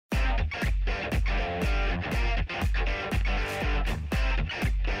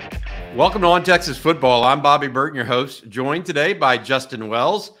Welcome to On Texas Football. I'm Bobby Burton, your host, joined today by Justin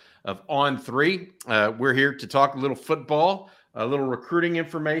Wells of On3. We're here to talk a little football, a little recruiting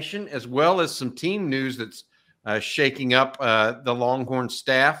information, as well as some team news that's shaking up the Longhorn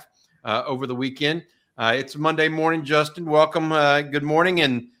staff over the weekend. It's Monday morning, Justin. Welcome. Good morning,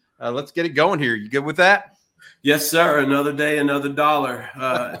 and let's get it going here. You good with that? Yes, sir. Another day, another dollar.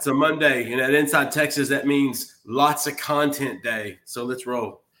 It's a Monday, and at Inside Texas, that means lots of content day. So let's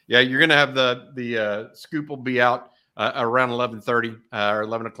roll. Yeah, you're going to have the scoop will be out around 11:30 or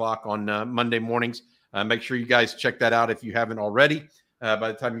 11 o'clock on Monday mornings. Make sure you guys check that out if you haven't already by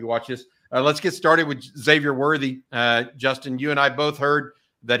the time you watch this. Let's get started with Xavier Worthy. Justin, you and I both heard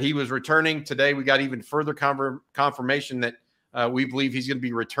that he was returning. Today we got even further confirmation that we believe he's going to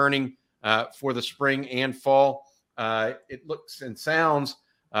be returning for the spring and fall. It looks and sounds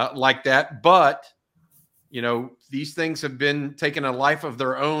like that, but you know, these things have been taking a life of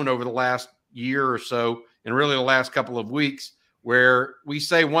their own over the last year or so, and really the last couple of weeks, where we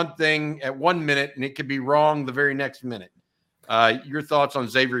say one thing at 1 minute and it could be wrong the very next minute. Your thoughts on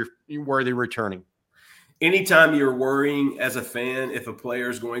Xavier Worthy returning? Anytime you're worrying as a fan if a player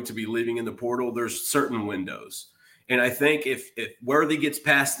is going to be leaving in the portal, there's certain windows. And I think if Worthy gets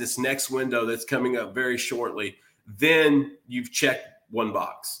past this next window that's coming up very shortly, then you've checked one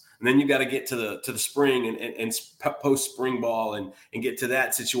box. And then you got to get to the spring and post spring ball and get to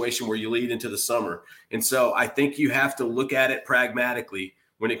that situation where you lead into the summer. And so I think you have to look at it pragmatically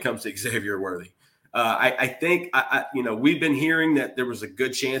when it comes to Xavier Worthy. I think we've been hearing that there was a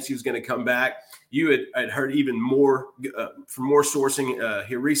good chance he was going to come back. You had heard even more from more sourcing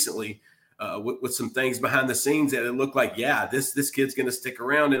here recently with some things behind the scenes that it looked like, yeah, this kid's going to stick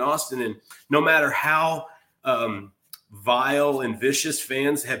around in Austin. And no matter how vile and vicious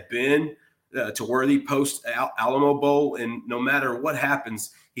fans have been to Worthy post Alamo Bowl, and no matter what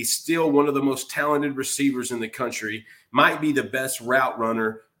happens, he's still one of the most talented receivers in the country, might be the best route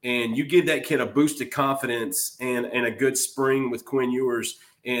runner, and you give that kid a boost of confidence and a good spring with Quinn Ewers,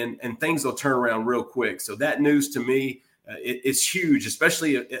 and things will turn around real quick. So that news to me, it's huge,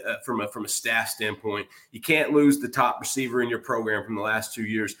 especially from a staff standpoint. You can't lose the top receiver in your program from the last 2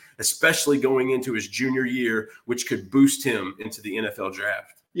 years, especially going into his junior year, which could boost him into the NFL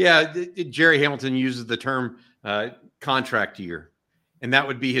draft. Yeah, Jerry Hamilton uses the term contract year, and that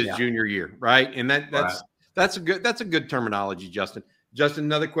would be his junior year, right? And that's a good terminology, Justin. Justin,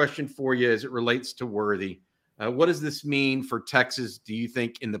 another question for you as it relates to Worthy. What does this mean for Texas, do you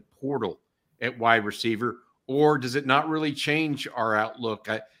think, in the portal at wide receiver? Or does it not really change our outlook?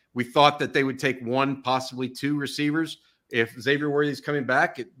 We thought that they would take one, possibly two receivers. If Xavier Worthy is coming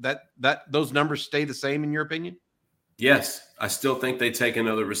back, that those numbers stay the same in your opinion? Yes, I still think they take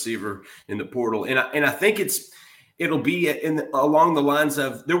another receiver in the portal, and I think it'll be along the lines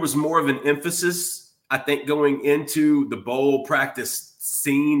of there was more of an emphasis, I think, going into the bowl practice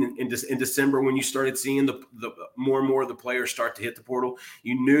scene in December when you started seeing the more and more of the players start to hit the portal.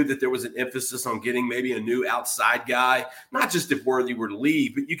 You knew that there was an emphasis on getting maybe a new outside guy, not just if Worthy were to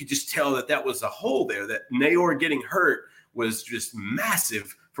leave, but you could just tell that was a hole there, that Nayor getting hurt was just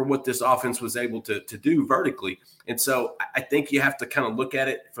massive for what this offense was able to do vertically. And so I think you have to kind of look at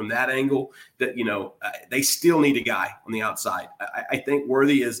it from that angle that, they still need a guy on the outside. I think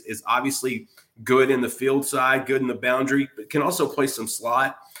Worthy is obviously good in the field side, good in the boundary, but can also play some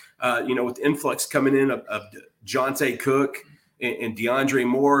slot. With the influx coming in of Jonte Cook and DeAndre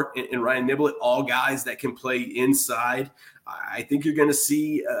Moore and Ryan Niblett, all guys that can play inside. I think you're going to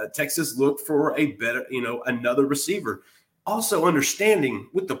see Texas look for a better, another receiver. Also understanding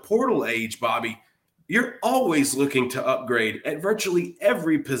with the portal age, Bobby, you're always looking to upgrade at virtually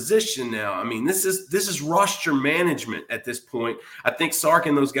every position now. I mean, this is roster management at this point. I think Sark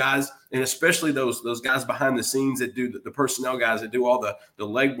and those guys, and especially those guys behind the scenes that do the personnel guys that do all the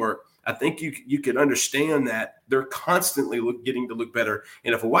legwork, I think you can understand that they're constantly getting to look better.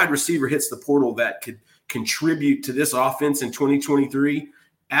 And if a wide receiver hits the portal that could contribute to this offense in 2023,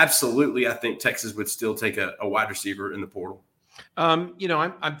 absolutely, I think Texas would still take a wide receiver in the portal. I'm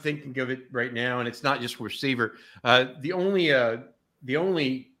thinking of it right now, and it's not just receiver. The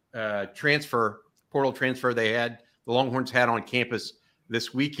only portal transfer the Longhorns had on campus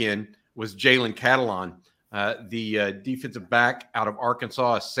this weekend was Jalen Catalon, the defensive back out of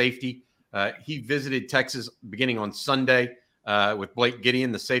Arkansas, a safety. He visited Texas beginning on Sunday with Blake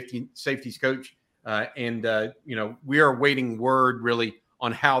Gideon, the safeties coach, and we are waiting word really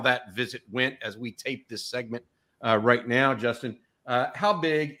on how that visit went as we tape this segment right now, Justin. How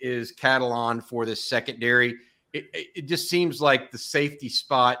big is Catalon for this secondary? It just seems like the safety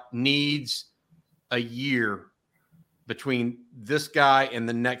spot needs a year between this guy and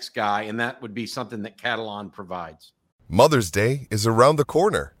the next guy, and that would be something that Catalan provides. Mother's Day is around the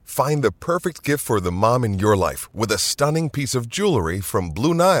corner. Find the perfect gift for the mom in your life with a stunning piece of jewelry from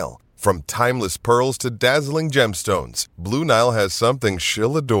Blue Nile. From timeless pearls to dazzling gemstones, Blue Nile has something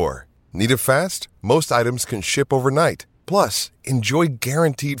she'll adore. Need it fast? Most items can ship overnight. Plus, enjoy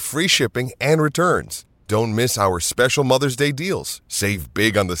guaranteed free shipping and returns. Don't miss our special Mother's Day deals. Save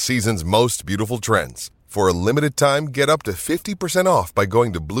big on the season's most beautiful trends. For a limited time, get up to 50% off by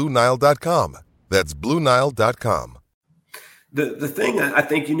going to BlueNile.com. That's BlueNile.com. The thing I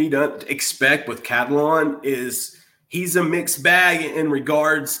think you need to expect with Catalan is he's a mixed bag in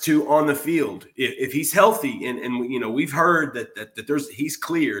regards to on the field. If he's healthy, and you know, we've heard that he's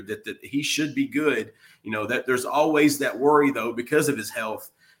cleared, that he should be good. You know, that there's always that worry though because of his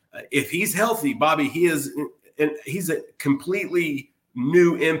health. If he's healthy, Bobby, he's a completely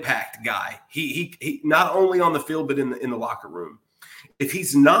new impact guy. He not only on the field but in the locker room. If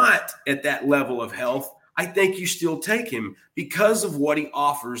he's not at that level of health, I think you still take him because of what he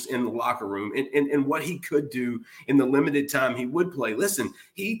offers in the locker room and what he could do in the limited time he would play. Listen,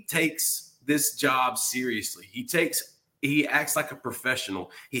 he takes this job seriously. He acts like a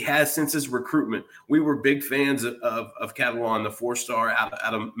professional. He has since his recruitment. We were big fans of Catalan, the 4-star out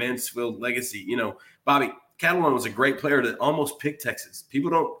of Mansfield Legacy. You know, Bobby, Catalan was a great player that almost picked Texas. I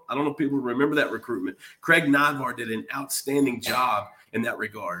don't know if people remember that recruitment. Craig Nodvar did an outstanding job in that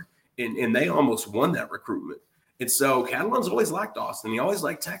regard. And they almost won that recruitment. And so Catalan's always liked Austin. He always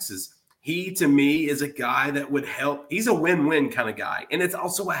liked Texas. He, to me, is a guy that would help. He's a win-win kind of guy. And it's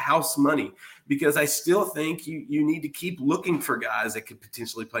also a house money because I still think you need to keep looking for guys that could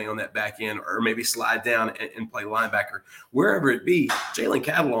potentially play on that back end or maybe slide down and play linebacker. Wherever it be, Jalen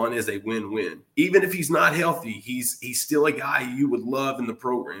Catalan is a win-win. Even if he's not healthy, he's still a guy you would love in the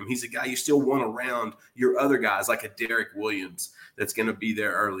program. He's a guy you still want around your other guys like a Derek Williams that's going to be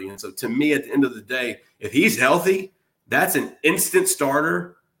there early. And so to me, at the end of the day, if he's healthy, that's an instant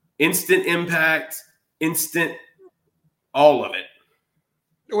starter, instant impact, instant all of it.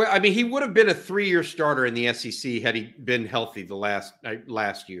 Well, I mean, he would have been a 3-year starter in the SEC had he been healthy the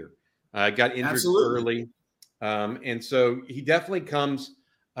last year. Got injured Absolutely. early, and so he definitely comes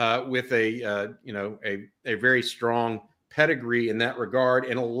with a very strong pedigree in that regard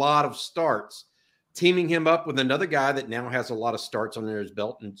and a lot of starts. Teaming him up with another guy that now has a lot of starts under his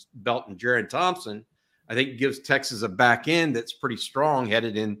belt and Jaron Thompson, I think gives Texas a back end that's pretty strong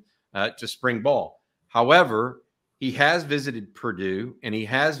headed in to spring ball. However, he has visited Purdue and he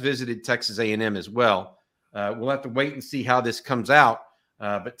has visited Texas A&M as well. We'll have to wait and see how this comes out.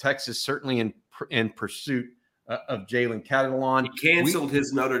 But Texas certainly in pursuit of Jalen Catalan. He canceled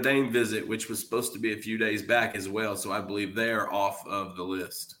his Notre Dame visit, which was supposed to be a few days back as well. So I believe they're off of the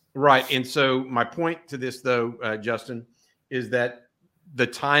list. Right. And so my point to this, though, Justin, is that the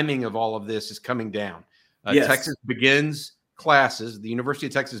timing of all of this is coming down. Yes. Texas begins classes. The University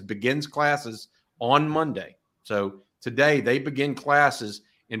of Texas begins classes on Monday. So today they begin classes.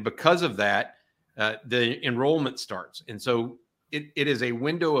 And because of that, the enrollment starts. And so it is a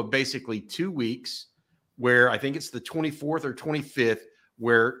window of basically 2 weeks where I think it's the 24th or 25th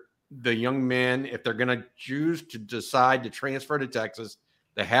where the young men, if they're going to choose to decide to transfer to Texas,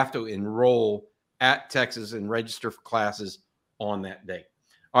 they have to enroll at Texas and register for classes on that day.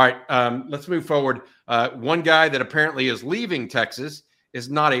 All right, let's move forward. One guy that apparently is leaving Texas is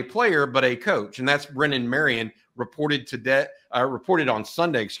not a player, but a coach, and that's Brennan Marion, reported on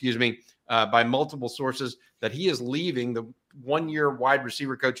Sunday, by multiple sources that he is leaving. The one-year wide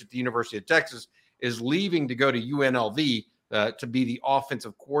receiver coach at the University of Texas is leaving to go to UNLV to be the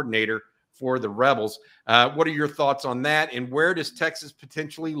offensive coordinator for the Rebels. What are your thoughts on that? And where does Texas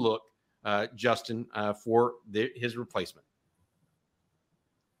potentially look, Justin, for his replacement?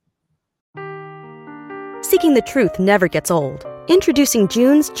 Seeking the truth never gets old. Introducing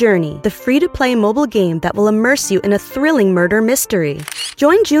June's Journey, the free-to-play mobile game that will immerse you in a thrilling murder mystery.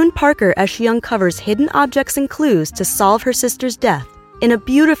 Join June Parker as she uncovers hidden objects and clues to solve her sister's death in a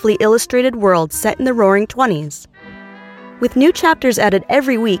beautifully illustrated world set in the Roaring '20s. With new chapters added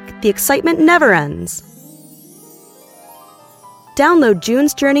every week, the excitement never ends. Download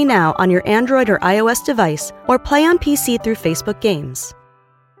June's Journey now on your Android or iOS device or play on PC through Facebook Games.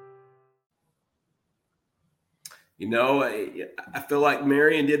 You know, I feel like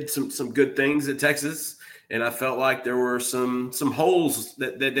Marion did some good things at Texas, and I felt like there were some holes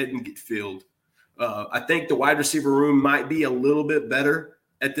that didn't get filled. I think the wide receiver room might be a little bit better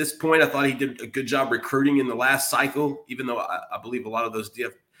at this point. I thought he did a good job recruiting in the last cycle, even though I believe a lot of those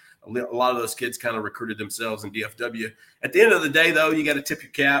kids kind of recruited themselves in DFW. At the end of the day, though, you got to tip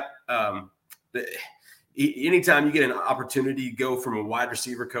your cap. anytime you get an opportunity to go from a wide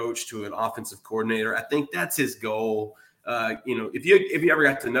receiver coach to an offensive coordinator, I think that's his goal. If you ever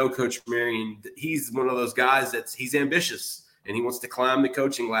got to know Coach Marion, he's one of those guys he's ambitious and he wants to climb the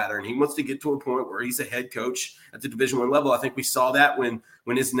coaching ladder and he wants to get to a point where he's a head coach at the Division I level. I think we saw that when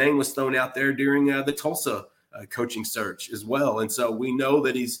his name was thrown out there during the Tulsa coaching search as well. And so we know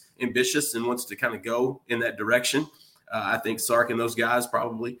that he's ambitious and wants to kind of go in that direction. I think Sark and those guys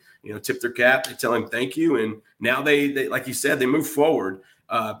probably, tip their cap. They tell him thank you. And now they like you said, they move forward.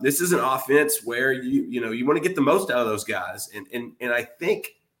 This is an offense where you want to get the most out of those guys. And I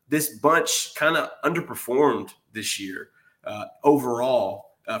think this bunch kind of underperformed this year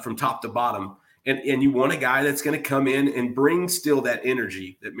overall from top to bottom. And you want a guy that's going to come in and bring still that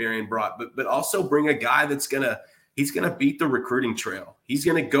energy that Marion brought, but also bring a guy that's he's going to beat the recruiting trail. He's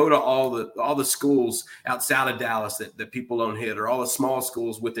going to go to all the schools outside of Dallas that people don't hit, or all the small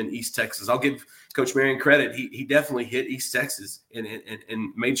schools within East Texas. I'll give Coach Marion credit. He definitely hit East Texas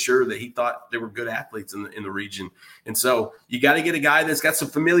and made sure that he thought there were good athletes in the region. And so you got to get a guy that's got some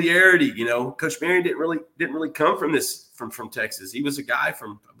familiarity. Coach Marion didn't really come from Texas. He was a guy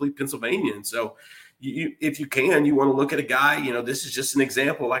from, I believe, Pennsylvania. And so if you can, you want to look at a guy, this is just an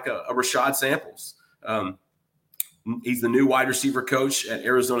example, like a Rashad Samples. He's the new wide receiver coach at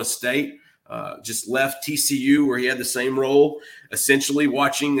Arizona State. Just left TCU where he had the same role, essentially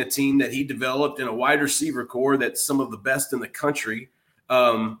watching a team that he developed in a wide receiver core that's some of the best in the country,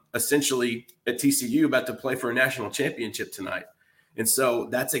 essentially at TCU, about to play for a national championship tonight. And so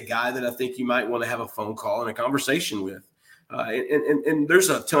that's a guy that I think you might want to have a phone call and a conversation with. And there's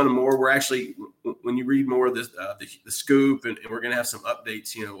a ton of more. We're actually, when you read more of this, the scoop, and we're going to have some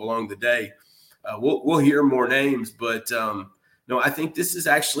updates, along the day. We'll hear more names, but no, I think this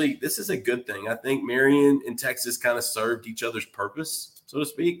is a good thing. I think Marion and Texas kind of served each other's purpose, so to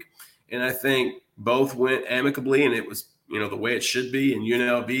speak, and I think both went amicably, and it was the way it should be. And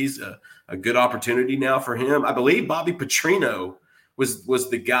UNLV's a good opportunity now for him. I believe Bobby Petrino was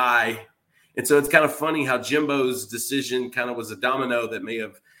the guy, and so it's kind of funny how Jimbo's decision kind of was a domino that may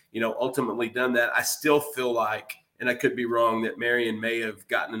have ultimately done that. I still feel like, and I could be wrong, that Marion may have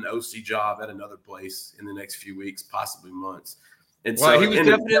gotten an OC job at another place in the next few weeks, possibly months. And well, so he was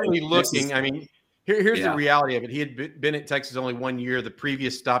definitely looking. I mean, here's Yeah. the reality of it. He had been at Texas only 1 year. The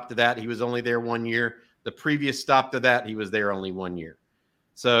previous stop to that, he was only there 1 year. The previous stop to that, he was there only 1 year.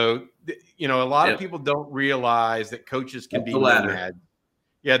 So, a lot of people don't realize that coaches can be nomads.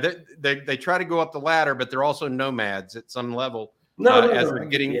 Yeah, they try to go up the ladder, but they're also nomads at some level. As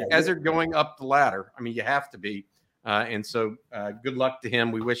they're going up the ladder. I mean, you have to be. And so good luck to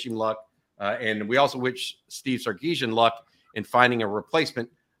him. We wish him luck. And we also wish Steve Sarkisian luck in finding a replacement.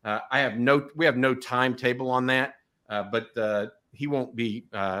 We have no timetable on that, but he won't be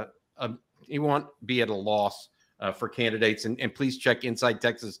at a loss for candidates. And please check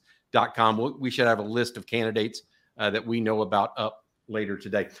InsideTexas.com. We should have a list of candidates that we know about up later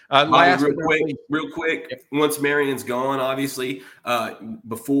today. Real quick, once Marion's gone, obviously,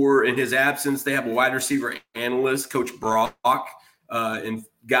 before in his absence, they have a wide receiver analyst, Coach Brock, and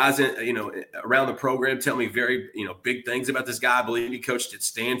guys, around the program tell me very, big things about this guy. I believe he coached at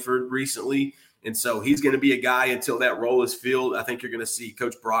Stanford recently. And so he's going to be a guy until that role is filled. I think you're going to see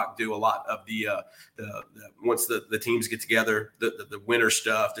Coach Brock do a lot of the once the teams get together, the winter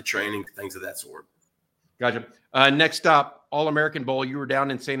stuff, the training, things of that sort. Gotcha. Next up, All-American Bowl. You were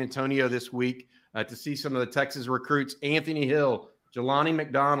down in San Antonio this week to see some of the Texas recruits: Anthony Hill, Jelani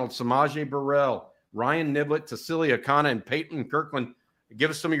McDonald, Samaje Burrell, Ryan Niblett, Cecilia Kana, and Peyton Kirkland.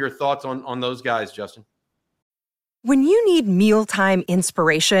 Give us some of your thoughts on those guys, Justin. When you need mealtime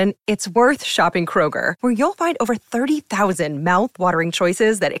inspiration, it's worth shopping Kroger, where you'll find over 30,000 mouth-watering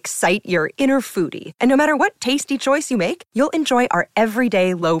choices that excite your inner foodie. And no matter what tasty choice you make, you'll enjoy our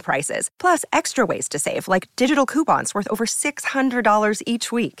everyday low prices, plus extra ways to save, like digital coupons worth over $600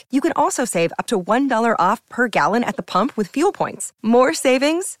 each week. You can also save up to $1 off per gallon at the pump with fuel points. More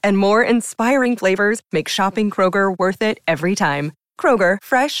savings and more inspiring flavors make shopping Kroger worth it every time. Kroger,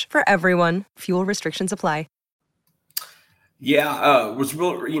 fresh for everyone. Fuel restrictions apply. Yeah, it was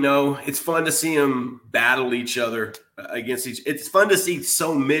real. It's fun to see them battle each other against each. It's fun to see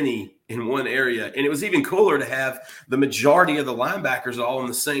so many in one area, and it was even cooler to have the majority of the linebackers all on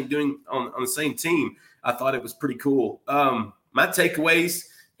the same on the same team. I thought it was pretty cool. My takeaways: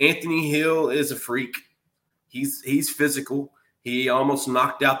 Anthony Hill is a freak. He's physical. He almost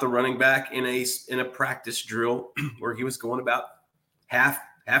knocked out the running back in a practice drill where he was going about half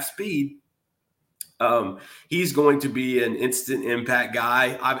speed. He's going to be an instant impact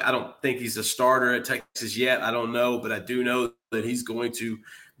guy. I don't think he's a starter at Texas yet. I don't know, but I do know that he's going to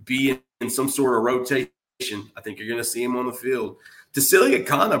be in some sort of rotation I think you're going to see him on the field. Tassili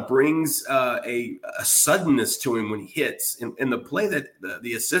Akana brings a suddenness to him when he hits. And the play that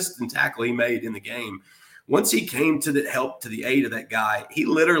the assist and tackle he made in the game, once he came to the help to the aid of that guy, he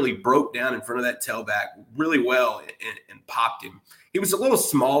literally broke down in front of that tailback really well and popped him. He was a little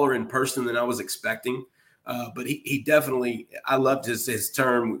smaller in person than I was expecting, but he definitely – I loved his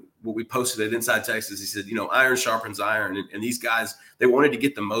term, what we posted at Inside Texas. He said, iron sharpens iron, and these guys, they wanted to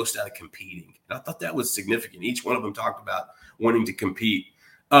get the most out of competing. And I thought that was significant. Each one of them talked about wanting to compete.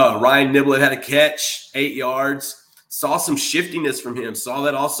 Ryan Niblett had a catch, 8 yards. Saw some shiftiness from him. Saw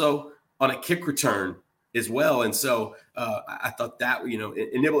that also on a kick return as well. And so I thought that, and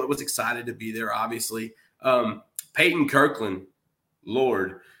Niblett was excited to be there, obviously. Peyton Kirkland,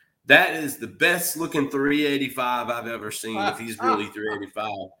 Lord, that is the best looking 385 I've ever seen. If he's really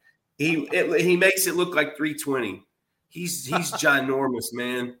 385, he makes it look like 320. He's ginormous,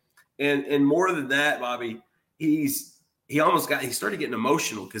 man. And more than that, Bobby, he started getting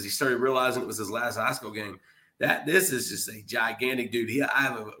emotional because he started realizing it was his last high school game. This is just a gigantic dude. I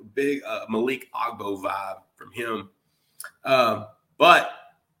have a big Malik Agbo vibe from him. But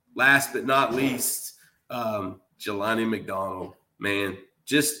last but not least, Jelani McDonald, man,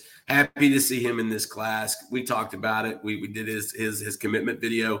 just happy to see him in this class. We talked about it. We did his commitment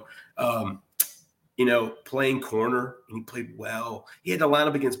video. Playing corner, and he played well. He had to line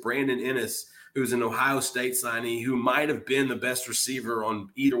up against Brandon Ennis, who's an Ohio State signee who might have been the best receiver on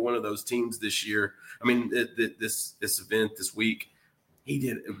either one of those teams this year. I mean, this event this week, he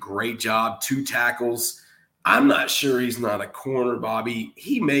did a great job. 2 tackles. I'm not sure he's not a corner, Bobby.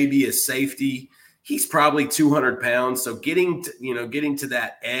 He may be a safety. He's probably 200 pounds. So getting to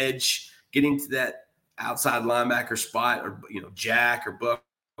that edge, getting to that outside linebacker spot, or jack or buck,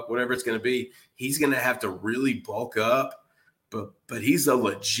 whatever it's going to be, he's going to have to really bulk up. But he's a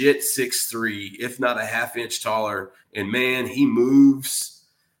legit 6'3", if not a half inch taller. And man, he moves.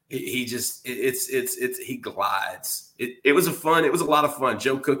 He glides. It was a lot of fun.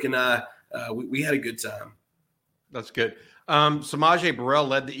 Joe Cook and I, we had a good time. That's good. Samaje Burrell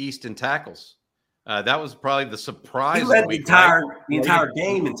led the East in tackles. That was probably the surprise. He led the entire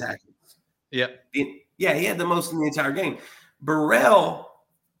game in tackles. Yeah. He had the most in the entire game. Burrell,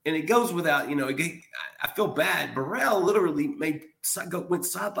 and it goes without, I feel bad. Burrell literally went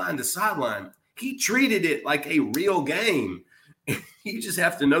sideline to sideline. He treated it like a real game. You just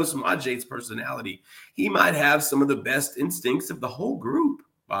have to know Samaje's personality. He might have some of the best instincts of the whole group,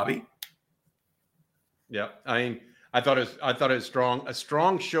 Bobby. Yeah, I mean, I thought it was strong. A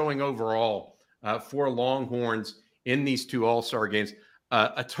strong showing overall for Longhorns in these 2 All-Star games.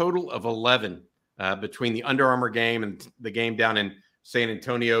 A total of 11 between the Under Armour game and the game down in San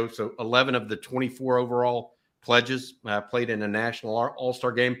Antonio. So 11 of the 24 overall pledges played in a national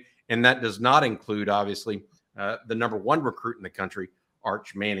All-Star game. And that does not include, obviously, the number 1 recruit in the country,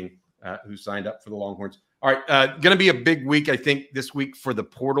 Arch Manning, who signed up for the Longhorns. All right, going to be a big week, I think, this week for the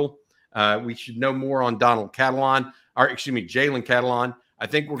portal. We should know more on Jalen Catalon. I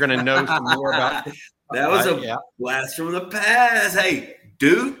think we're going to know some more about that. Was a blast from the past. Hey,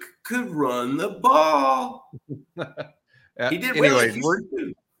 Duke could run the ball. He did. Anyways,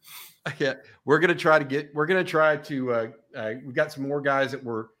 we're going to try to we've got some more guys that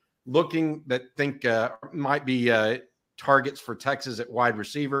we're looking that think might be targets for Texas at wide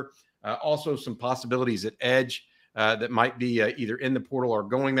receiver. Also some possibilities at edge that might be either in the portal or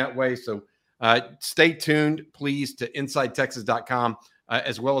going that way. So stay tuned, please, to InsideTexas.com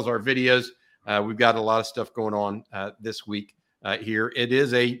as well as our videos. We've got a lot of stuff going on this week here. It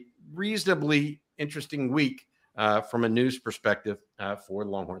is a reasonably interesting week from a news perspective for the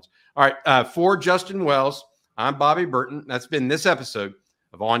Longhorns. All right, for Justin Wells, I'm Bobby Burton. That's been this episode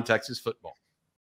of On Texas Football.